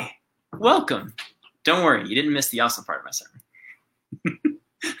welcome. Don't worry, you didn't miss the awesome part of my sermon.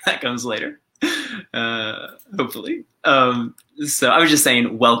 That comes later, hopefully. So I was just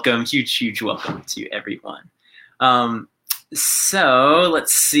saying welcome, huge welcome to everyone. So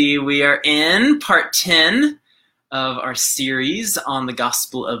let's see, we are in part 10 of our series on the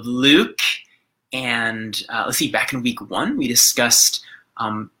Gospel of Luke. And let's see, back in week 1, we discussed,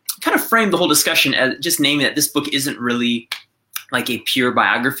 kind of framed the whole discussion as just naming that this book isn't really like a pure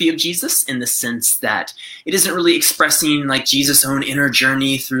biography of Jesus, in the sense that it isn't really expressing like Jesus' own inner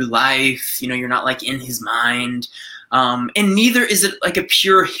journey through life. You know, you're not like in his mind. And neither is it like a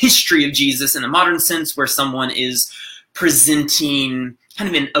pure history of Jesus in the modern sense, where someone is presenting kind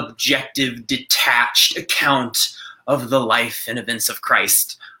of an objective, detached account of the life and events of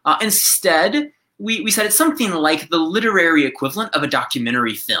Christ. Instead, we said it's something like the literary equivalent of a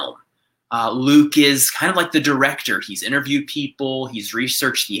documentary film. Luke is kind of like the director. He's interviewed people, he's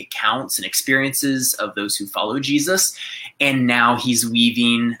researched the accounts and experiences of those who follow Jesus, and now he's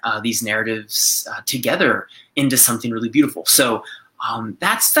weaving these narratives together into something really beautiful. So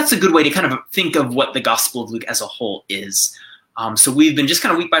that's a good way to kind of think of what the Gospel of Luke as a whole is. So we've been just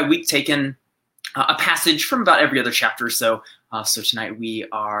kind of week by week taking a passage from about every other chapter or so. So tonight we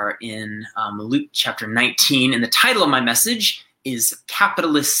are in Luke chapter 19, and the title of my message is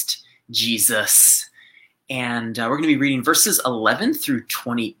Capitalist Jesus. And we're going to be reading verses 11 through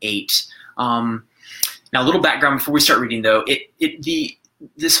 28. Now, a little background before we start reading, though.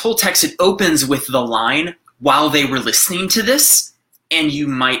 This whole text, it opens with the line, "While they were listening to this," and you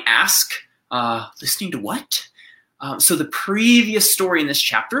might ask, listening to what? So the previous story in this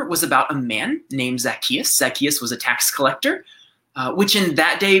chapter was about a man named Zacchaeus. Zacchaeus was a tax collector, which in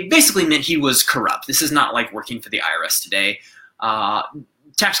that day basically meant he was corrupt. This is not like working for the IRS today.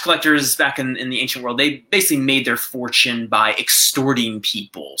 Tax collectors back in the ancient world, they basically made their fortune by extorting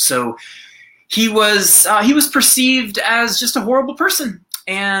people. So he was perceived as just a horrible person.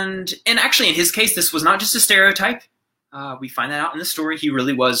 And actually, in his case, this was not just a stereotype. We find that out in the story. He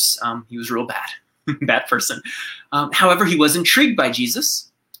really was, he was real bad, bad person. However, he was intrigued by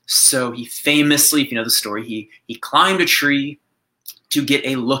Jesus. So he famously, if you know the story, he climbed a tree to get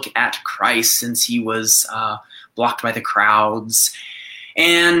a look at Christ, since he was blocked by the crowds.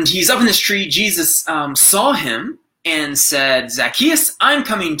 And he's up in this tree. Jesus saw him and said, "Zacchaeus, I'm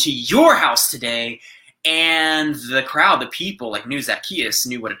coming to your house today." And the crowd, the people, like knew Zacchaeus,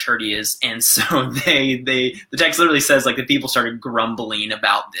 knew what a turd he is. And so the text literally says, like, the people started grumbling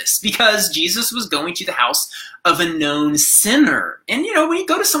about this because Jesus was going to the house of a known sinner. And, you know, when you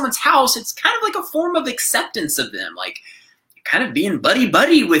go to someone's house, it's kind of like a form of acceptance of them, like kind of being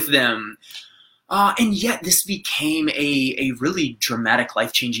buddy-buddy with them. And yet this became a really dramatic,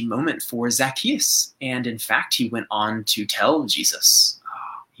 life-changing moment for Zacchaeus. And in fact, he went on to tell Jesus,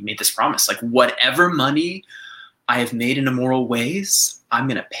 he made this promise, like, whatever money I have made in immoral ways, I'm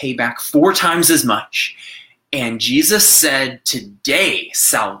going to pay back 4 times as much. And Jesus said, today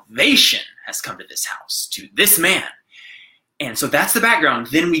salvation has come to this house, to this man. And so that's the background.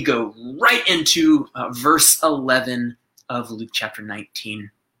 Then we go right into verse 11 of Luke chapter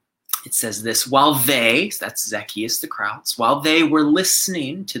 19. It says this: while they, that's Zacchaeus, the crowds, while they were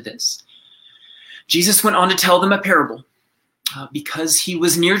listening to this, Jesus went on to tell them a parable, because he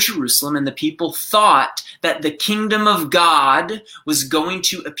was near Jerusalem and the people thought that the kingdom of God was going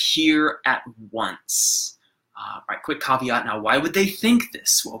to appear at once. Right, quick caveat. Now, why would they think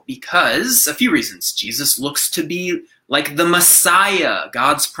this? Well, because a few reasons. Jesus looks to be like the Messiah,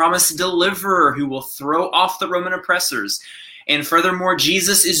 God's promised deliverer who will throw off the Roman oppressors. And furthermore,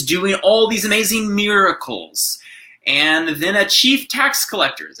 Jesus is doing all these amazing miracles. And then a chief tax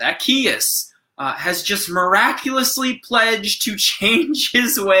collector, Zacchaeus, has just miraculously pledged to change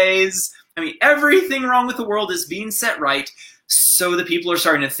his ways. I mean, everything wrong with the world is being set right. So the people are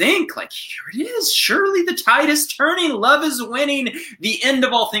starting to think, like, here it is. Surely the tide is turning. Love is winning. The end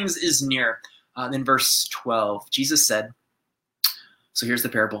of all things is near. Then verse 12, Jesus said, so here's the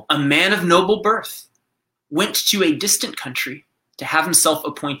parable. A man of noble birth went to a distant country to have himself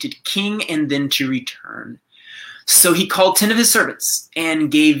appointed king and then to return. So he called 10 of his servants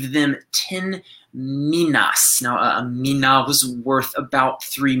and gave them 10 minas. Now, a mina was worth about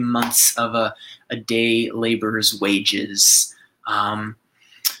 3 months of a day laborer's wages.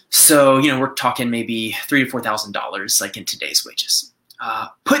 So, you know, we're talking maybe $3,000 to $4,000, like in today's wages.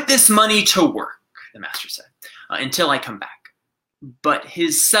 Put this money to work, the master said, until I come back. But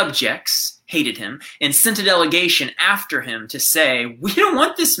his subjects hated him and sent a delegation after him to say, we don't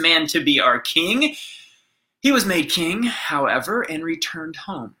want this man to be our king. He was made king, however, and returned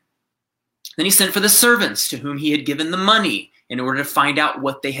home. Then he sent for the servants to whom he had given the money in order to find out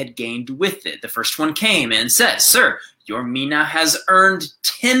what they had gained with it. The first one came and said, "Sir, your mina has earned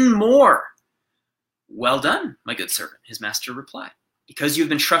 10 more." "Well done, my good servant," his master replied. "Because you have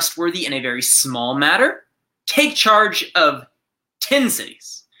been trustworthy in a very small matter, take charge of 10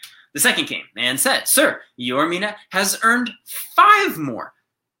 cities." The second came and said, "Sir, your mina has earned 5 more."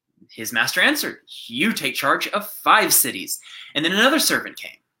 His master answered, "You take charge of 5 cities." And then another servant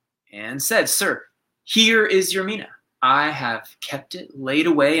came and said, "Sir, here is your mina. I have kept it laid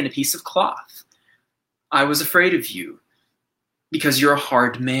away in a piece of cloth. I was afraid of you because you're a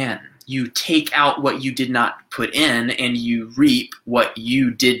hard man. You take out what you did not put in, and you reap what you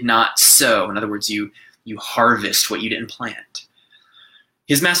did not sow." In other words, you harvest what you didn't plant.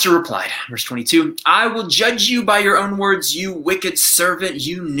 His master replied, verse 22, "I will judge you by your own words, you wicked servant.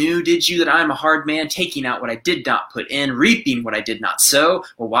 You knew, did you, that I am a hard man, taking out what I did not put in, reaping what I did not sow?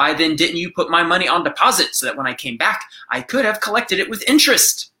 Well, why then didn't you put my money on deposit so that when I came back, I could have collected it with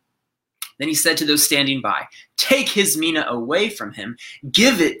interest?" Then he said to those standing by, "Take his mina away from him.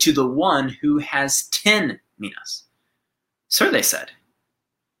 Give it to the one who has 10 minas." "Sir," they said,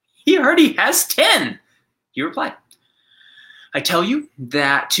 "he already has 10. He replied, "I tell you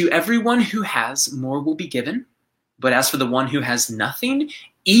that to everyone who has, more will be given. But as for the one who has nothing,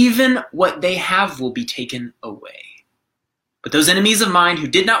 even what they have will be taken away. But those enemies of mine who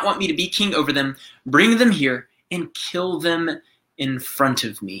did not want me to be king over them, bring them here and kill them in front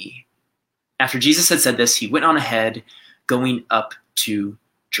of me." After Jesus had said this, he went on ahead, going up to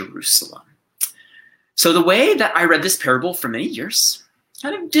Jerusalem. So the way that I read this parable for many years,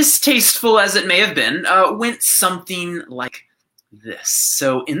 kind of distasteful as it may have been, went something like this.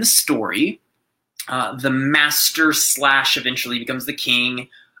 So in the story, the master / eventually becomes the king.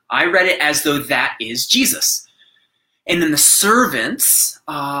 I read it as though that is Jesus. And then the servants,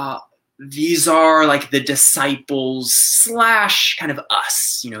 these are like the disciples / kind of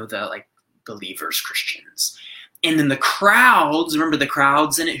us, the like believers, Christians. And then the crowds, remember the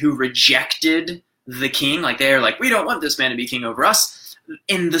crowds in it who rejected the king, like they're like, "We don't want this man to be king over us."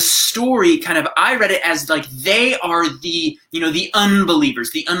 In the story, kind of, I read it as like they are the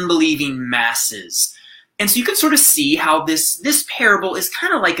unbelievers, the unbelieving masses. And so you can sort of see how this parable is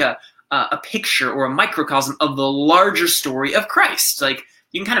kind of like a picture or a microcosm of the larger story of Christ. Like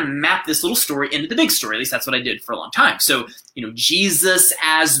you can kind of map this little story into the big story. At least that's what I did for a long time. So, Jesus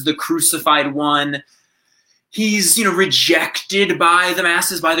as the crucified one, he's, rejected by the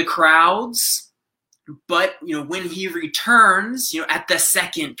masses, by the crowds. But, when he returns, at the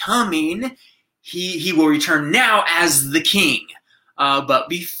second coming, he will return now as the king. But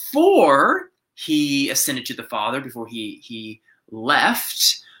before he ascended to the Father, before he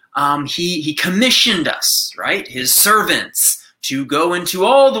left, he commissioned us, right, his servants, to go into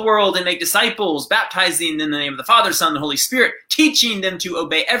all the world and make disciples, baptizing in the name of the Father, Son, and the Holy Spirit, teaching them to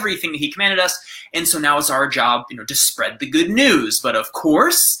obey everything that he commanded us. And so now it's our job, to spread the good news. But of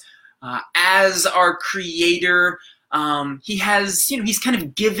course, as our creator, he has, he's kind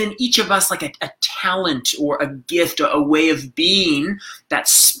of given each of us like a talent or a gift, a way of being that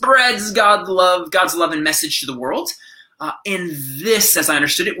spreads God's love and message to the world. And this, as I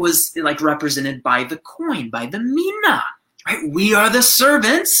understood it, was like represented by the coin, by the mina, right? We are the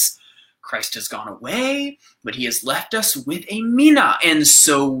servants. Christ has gone away, but he has left us with a mina. And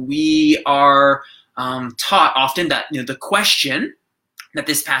so we are taught often that, the question that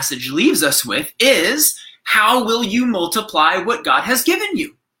this passage leaves us with is, how will you multiply what God has given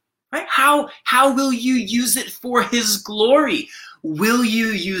you? Right? How will you use it for his glory? Will you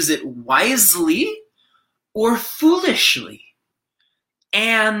use it wisely or foolishly?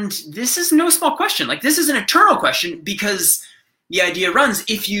 And this is no small question. Like, this is an eternal question, because the idea runs,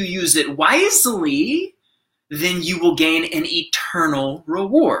 if you use it wisely, then you will gain an eternal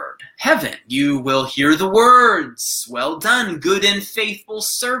reward, heaven. You will hear the words, "Well done, good and faithful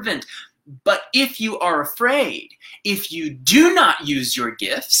servant." But if you are afraid, if you do not use your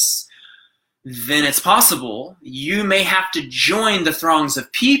gifts, then it's possible you may have to join the throngs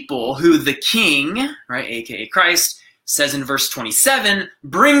of people who the king, right, aka Christ, says in verse 27,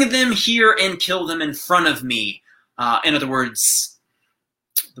 "Bring them here and kill them in front of me." In other words,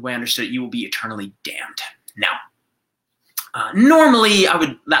 the way I understood it, you will be eternally damned. Now, normally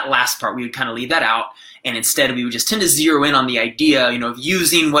that last part, we would kind of leave that out, and instead we would just tend to zero in on the idea, of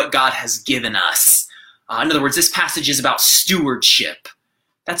using what God has given us. In other words, this passage is about stewardship.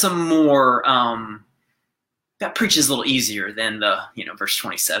 That's a more, that preaches a little easier than the, verse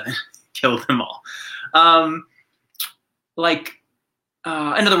 27, kill them all. In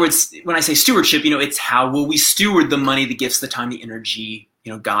other words, when I say stewardship, it's how will we steward the money, the gifts, the time, the energy,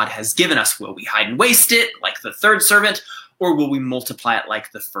 God has given us? Will we hide and waste it like the third servant? or will we multiply it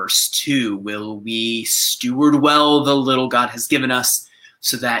like the first two? Will we steward well the little God has given us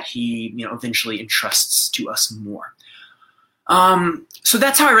so that he, eventually entrusts to us more? So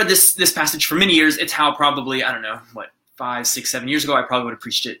that's how I read this passage for many years. It's how probably, 5, 6, 7 years ago, I probably would have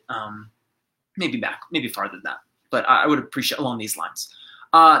preached it, maybe farther than that. But I would have preached it along these lines.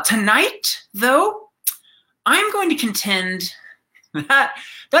 Tonight, though, I'm going to contend that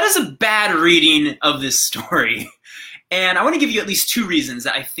is a bad reading of this story. And I want to give you at least two reasons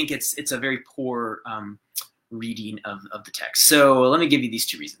that I think it's a very poor reading of the text. So let me give you these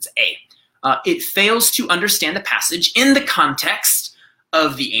two reasons. It fails to understand the passage in the context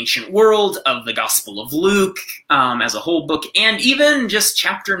of the ancient world, of the Gospel of Luke as a whole book, and even just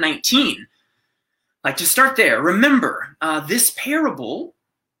chapter 19. Like, to start there, remember, this parable,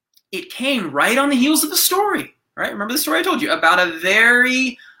 it came right on the heels of a story, right? Remember the story I told you about a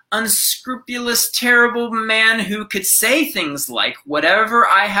very unscrupulous, terrible man who could say things like, whatever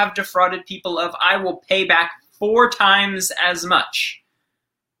I have defrauded people of, I will pay back 4 times as much.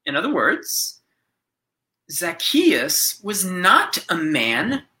 In other words, Zacchaeus was not a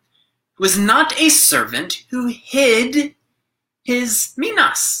man, was not a servant who hid his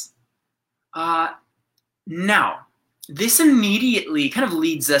minas. Now, this immediately kind of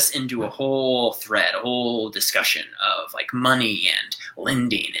leads us into a whole thread, a whole discussion of like money and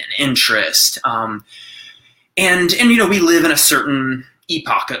lending and interest. And we live in a certain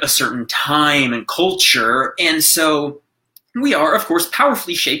epoch, a certain time and culture. And so we are, of course,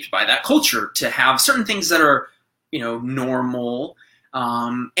 powerfully shaped by that culture to have certain things that are, normal.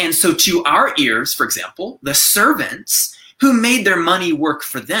 And so to our ears, for example, the servants who made their money work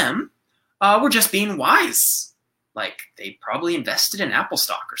for them were just being wise. Like, they probably invested in Apple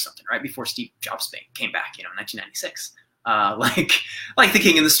stock or something, right? Before Steve Jobs came back, in 1996. Like the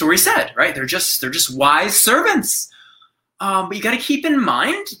king in the story said, right? They're just wise servants. But you got to keep in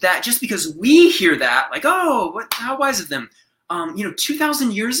mind that just because we hear that, like, oh, how wise of them.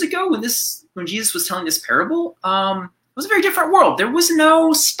 2,000 years ago when Jesus was telling this parable, it was a very different world. There was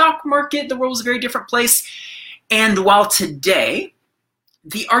no stock market. The world was a very different place. And while today,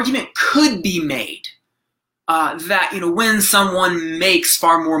 the argument could be made that, when someone makes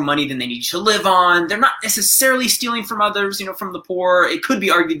far more money than they need to live on, they're not necessarily stealing from others, from the poor. It could be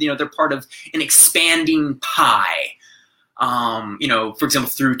argued, they're part of an expanding pie. For example,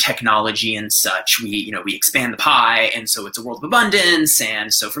 through technology and such, we expand the pie, and so it's a world of abundance.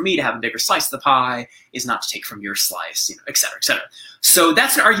 And so for me to have a bigger slice of the pie is not to take from your slice, et cetera, et cetera. So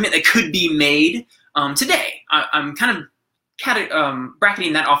that's an argument that could be made today. I'm kind of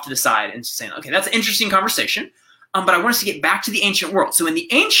bracketing that off to the side and saying, okay, that's an interesting conversation, but I want us to get back to the ancient world. So in the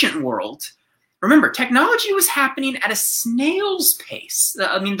ancient world, remember, technology was happening at a snail's pace.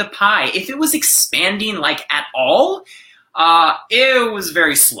 The pie, if it was expanding like at all, it was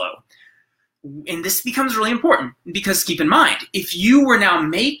very slow. And this becomes really important because keep in mind, if you were now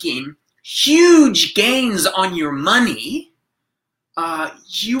making huge gains on your money,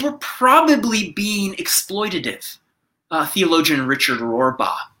 you were probably being exploitative. Theologian Richard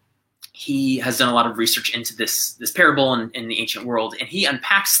Rohrbaugh, he has done a lot of research into this parable in the ancient world, and he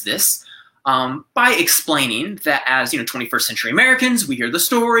unpacks this by explaining that as 21st century Americans, we hear the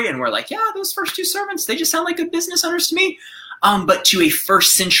story and we're like, yeah, those first 2 servants, they just sound like good business owners to me. But to a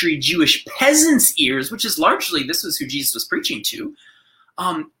first century Jewish peasant's ears, which is largely, this was who Jesus was preaching to,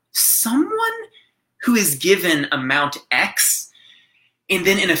 someone who is given amount X and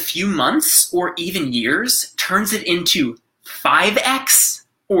then in a few months or even years turns it into 5x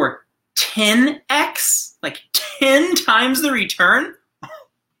or 10x, like 10 times the return.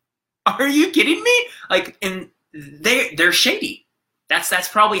 Are you kidding me? Like, and they're shady. That's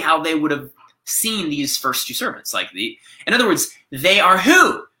probably how they would have seen these first 2 servants. In other words, they are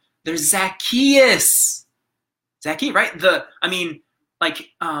who? They're Zacchaeus. Zacchaeus, right? Think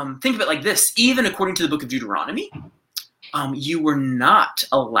of it like this. Even according to the book of Deuteronomy, you were not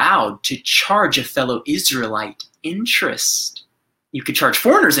allowed to charge a fellow Israelite interest. You could charge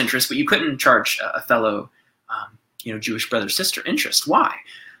foreigners interest, but you couldn't charge a fellow, Jewish brother or sister interest. Why?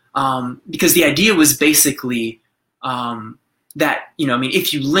 Because the idea was basically that,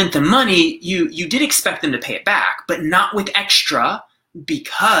 if you lent them money, you did expect them to pay it back, but not with extra,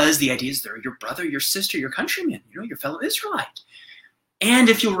 because the idea is they're your brother, your sister, your countryman, your fellow Israelite. And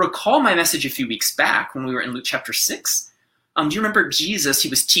if you'll recall my message a few weeks back when we were in Luke chapter 6, do you remember Jesus? He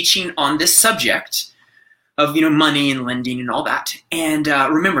was teaching on this subject of, money and lending and all that. And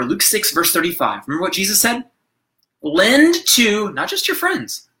remember, Luke 6, verse 35. Remember what Jesus said? Lend to, not just your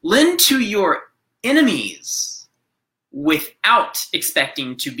friends, lend to your enemies without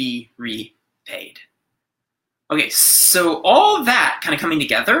expecting to be repaid. Okay, so all that kind of coming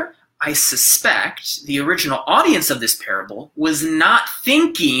together, I suspect the original audience of this parable was not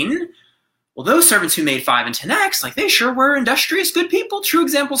thinking, well, those servants who made 5 and 10x, like they sure were industrious, good people, true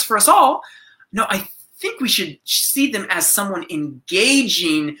examples for us all. No, I think we should see them as someone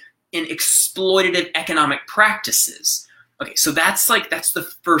engaging in exploitative economic practices. Okay, so that's the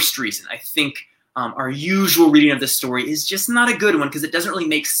first reason. I think our usual reading of this story is just not a good one because it doesn't really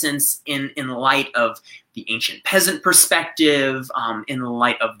make sense in light of the ancient peasant perspective, in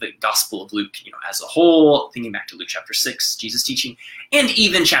light of the Gospel of Luke, as a whole, thinking back to Luke chapter 6, Jesus teaching, and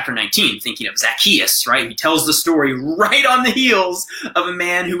even chapter 19, thinking of Zacchaeus, right? He tells the story right on the heels of a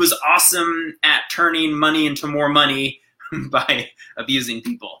man who was awesome at turning money into more money by abusing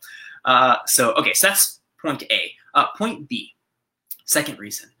people. So that's point A. Point B, second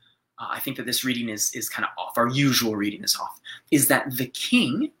reason. I think that this reading is kind of off. Our usual reading is off. Is that the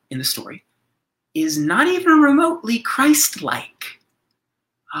king in the story is not even remotely Christ-like.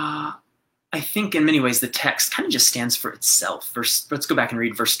 I think in many ways the text kind of just stands for itself. Let's go back and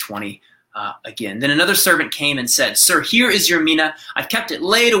read verse 20 again. Then another servant came and said, "Sir, here is your mina. I've kept it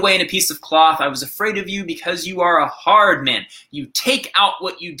laid away in a piece of cloth. I was afraid of you because you are a hard man. You take out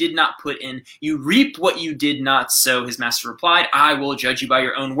what you did not put in. You reap what you did not sow." His master replied, "I will judge you by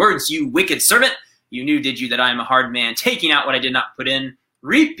your own words, you wicked servant. You knew, did you, that I am a hard man, taking out what I did not put in,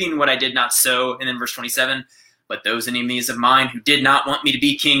 reaping what I did not sow." And then verse 27, "But those enemies of mine who did not want me to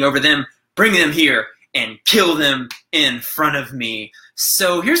be king over them, bring them here and kill them in front of me."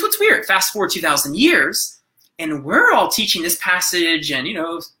 So here's what's weird. Fast forward 2,000 years, and we're all teaching this passage and,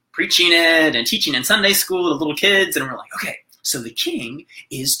 preaching it and teaching in Sunday school to little kids. And we're like, okay, so the king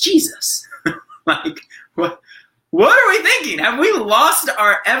is Jesus. Like, what are we thinking? Have we lost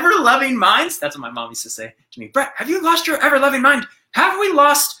our ever-loving minds? That's what my mom used to say to me. "Brett, have you lost your ever-loving mind? Have we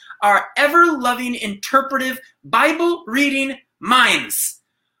lost our ever-loving, interpretive, Bible-reading minds?"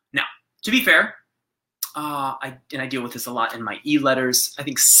 Now, to be fair, I deal with this a lot in my e-letters. I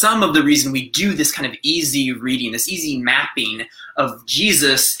think some of the reason we do this kind of easy reading, this easy mapping of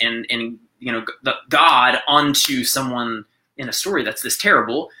Jesus and God onto someone in a story that's this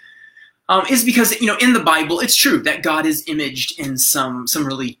terrible, is because in the Bible it's true that God is imaged in some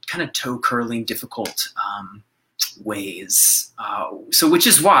really kind of toe-curling, difficult ways. So which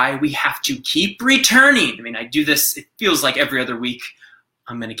is why we have to keep returning. I mean, I do this, it feels like every other week.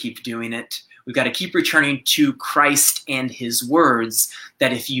 I'm going to keep doing it. We've got to keep returning to Christ and his words,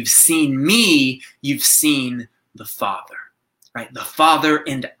 that if you've seen me, you've seen the Father, right? The Father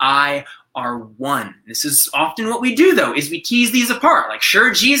and I are one. This is often what we do, though, is we tease these apart. Like, sure,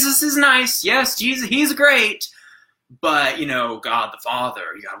 Jesus is nice. Yes, Jesus, he's great. But, God the Father,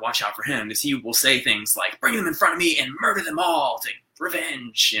 you got to watch out for him, because he will say things like, "Bring them in front of me and murder them all, take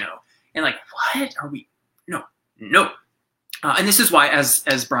revenge," And like, what are we? No. And this is why,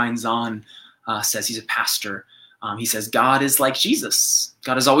 as Brian Zahn says, he's a pastor, he says, God is like Jesus.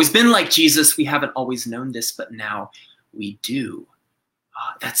 God has always been like Jesus. We haven't always known this, but now we do.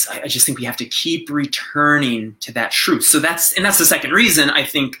 I just think we have to keep returning to that truth. So that's the second reason I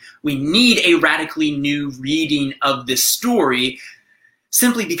think we need a radically new reading of this story,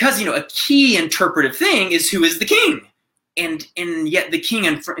 simply because, a key interpretive thing is who is the king. And yet the king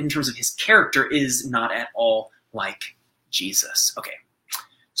in terms of his character is not at all like Jesus. Okay.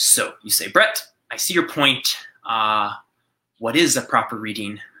 So you say, "Brett, I see your point. What is a proper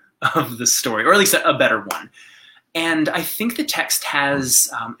reading of the story, or at least a better one?" And I think the text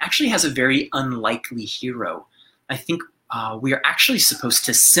actually has a very unlikely hero. I think we are actually supposed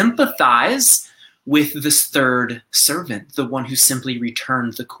to sympathize with this third servant, the one who simply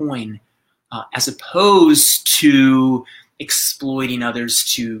returned the coin, as opposed to exploiting others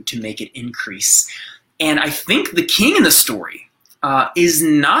to make it increase. And I think the king in the story is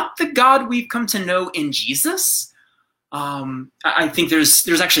not the God we've come to know in Jesus. I think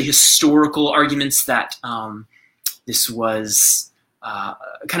there's actually historical arguments that this was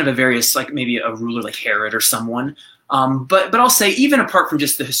kind of a various, like maybe a ruler like Herod or someone. But I'll say, even apart from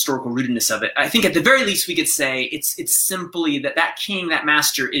just the historical rootedness of it, I think at the very least we could say it's simply that king, that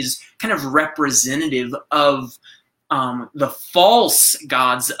master, is kind of representative of the false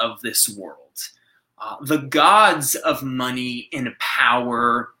gods of this world. The gods of money and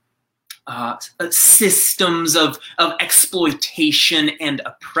power, systems of exploitation and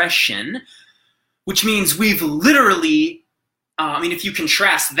oppression, which means we've literally, if you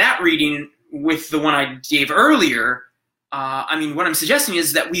contrast that reading with the one I gave earlier, what I'm suggesting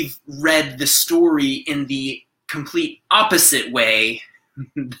is that we've read the story in the complete opposite way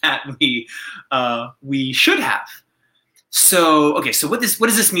that we should have. So, okay, so what does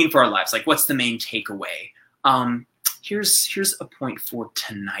this mean for our lives? Like, what's the main takeaway? Here's a point for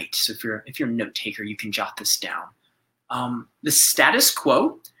tonight. So if you're a note taker, you can jot this down. The status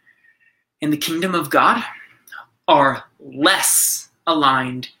quo and the kingdom of God are less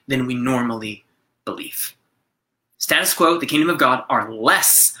aligned than we normally believe. Status quo, the kingdom of God are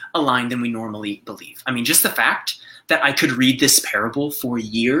less aligned than we normally believe. I mean, just the fact that I could read this parable for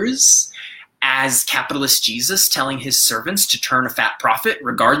years as capitalist Jesus telling his servants to turn a fat profit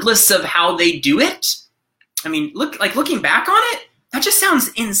regardless of how they do it. I mean, looking back on it, that just sounds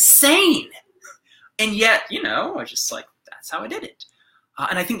insane. And yet, I just that's how I did it.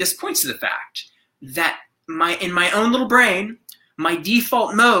 And I think this points to the fact that in my own little brain, my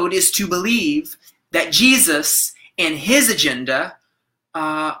default mode is to believe that Jesus and his agenda,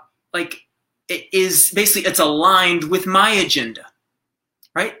 it's aligned with my agenda,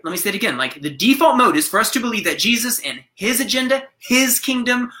 right? Let me say it again. The default mode is for us to believe that Jesus and his agenda, his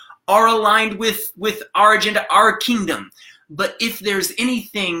kingdom, are aligned with our agenda, our kingdom. But if there's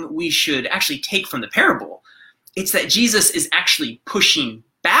anything we should actually take from the parable, it's that Jesus is actually pushing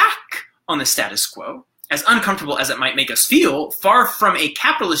back on the status quo, as uncomfortable as it might make us feel, far from a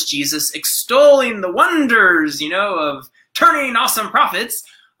capitalist Jesus extolling the wonders, of turning awesome profits.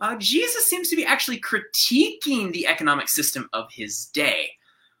 Jesus seems to be actually critiquing the economic system of his day.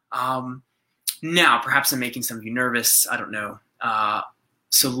 Now, perhaps I'm making some of you nervous. I don't know.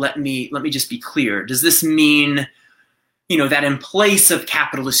 So let me just be clear. Does this mean, that in place of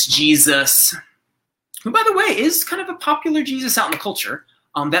capitalist Jesus, who, by the way, is kind of a popular Jesus out in the culture,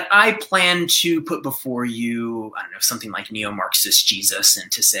 that I plan to put before you, I don't know, something like neo-Marxist Jesus, and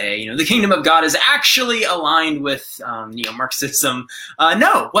to say, the kingdom of God is actually aligned with neo-Marxism.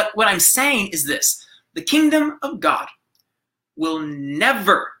 No, what I'm saying is this. The kingdom of God will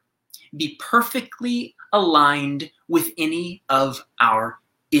never be perfectly aligned with any of our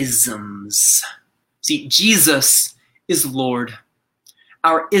isms. See, Jesus is Lord.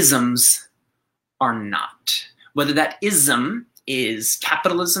 Our isms are not. Whether that ism is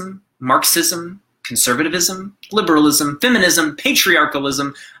capitalism, Marxism, conservatism, liberalism, feminism,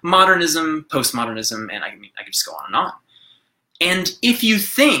 patriarchalism, modernism, postmodernism, and I could just go on and on. And if you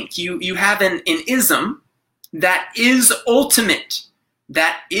think you have an ism that is ultimate,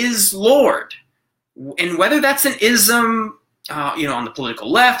 that is Lord, and whether that's an ism, on the political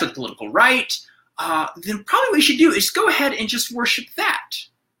left or the political right, then probably what you should do is go ahead and just worship that,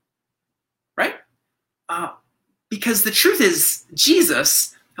 right? Because the truth is,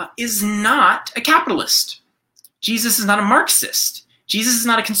 Jesus is not a capitalist. Jesus is not a Marxist. Jesus is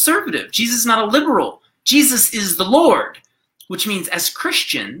not a conservative. Jesus is not a liberal. Jesus is the Lord, which means as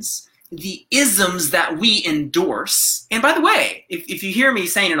Christians, the isms that we endorse, and by the way, if you hear me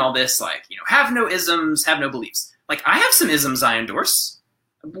saying in all this, have no isms, have no beliefs, I have some isms I endorse.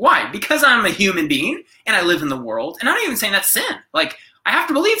 Why? Because I'm a human being and I live in the world, and I'm not even saying that's sin. I have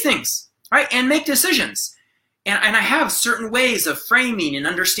to believe things, right? And make decisions. And I have certain ways of framing and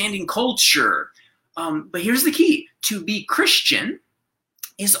understanding culture. But here's the key. To be Christian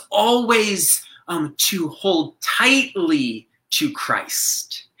is always to hold tightly to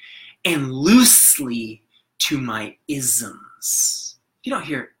Christ and loosely to my isms. If you don't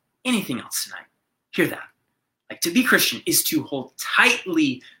hear anything else tonight, hear that. To be Christian is to hold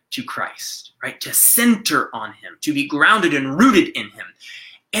tightly to Christ, right? To center on him, to be grounded and rooted in him.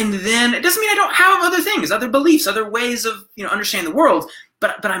 And then it doesn't mean I don't have other things, other beliefs, other ways of understanding the world,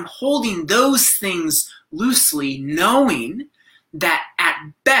 but I'm holding those things loosely, knowing that at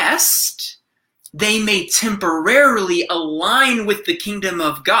best they may temporarily align with the kingdom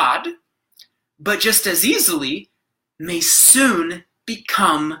of God, but just as easily may soon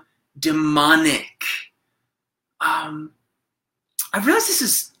become demonic. I realize this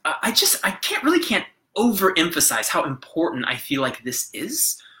is, I can't overemphasize how important I feel like this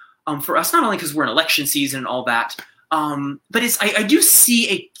is for us, not only because we're in election season and all that, but I do see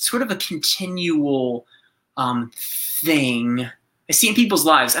a sort of a continual thing I see in people's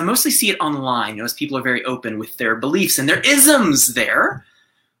lives. I mostly see it online, as people are very open with their beliefs and their isms there,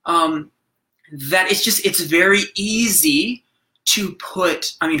 that it's very easy to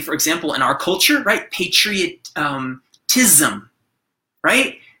put, for example, in our culture, right, patriotism,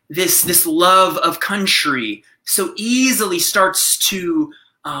 right? This love of country so easily starts to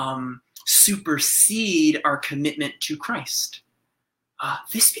supersede our commitment to Christ.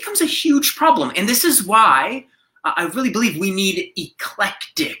 This becomes a huge problem. And this is why I really believe we need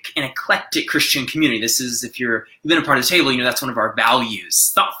an eclectic Christian community. This is, if you've been a part of the table, that's one of our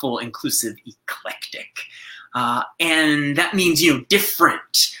values: thoughtful, inclusive, eclectic. And that means,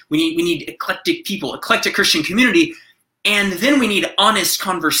 different. We need eclectic people, eclectic Christian community. And then we need honest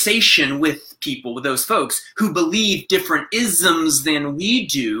conversation with people, with those folks who believe different isms than we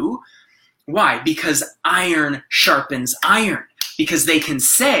do. Why? Because iron sharpens iron. Because they can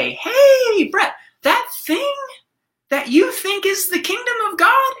say, hey, Brett, that thing that you think is the kingdom of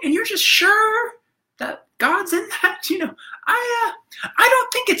God, and you're just sure that God's in that, I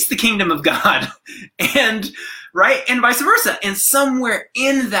don't think it's the kingdom of God. And right, and vice versa. And somewhere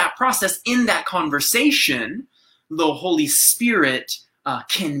in that process, in that conversation, the Holy Spirit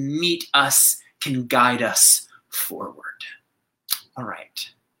can meet us, can guide us forward. All right.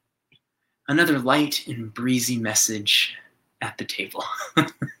 Another light and breezy message at the table.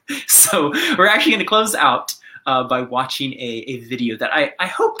 So we're actually going to close out by watching a video that I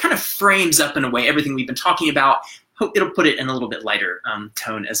hope kind of frames up in a way everything we've been talking about. Hope it'll put it in a little bit lighter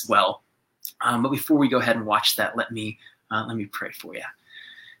tone as well. But before we go ahead and watch that, let me pray for you.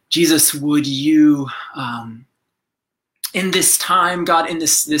 Jesus, would you, in this time, God, in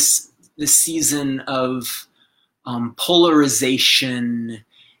this season of polarization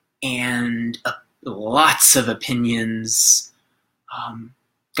and lots of opinions,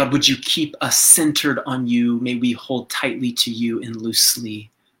 God, would you keep us centered on you? May we hold tightly to you and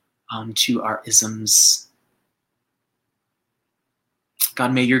loosely to our isms.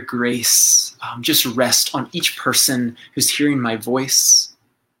 God, may your grace just rest on each person who's hearing my voice.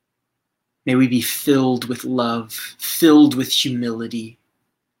 May we be filled with love, filled with humility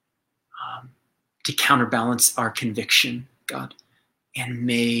to counterbalance our conviction, God. And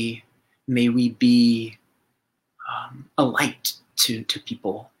may we be a light to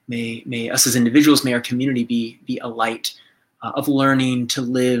people. May us as individuals, may our community be a light of learning to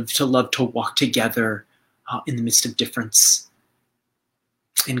live, to love, to walk together in the midst of difference.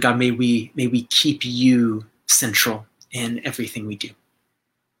 And God, may we keep you central in everything we do.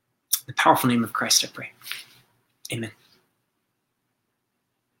 In the powerful name of Christ, I pray. Amen.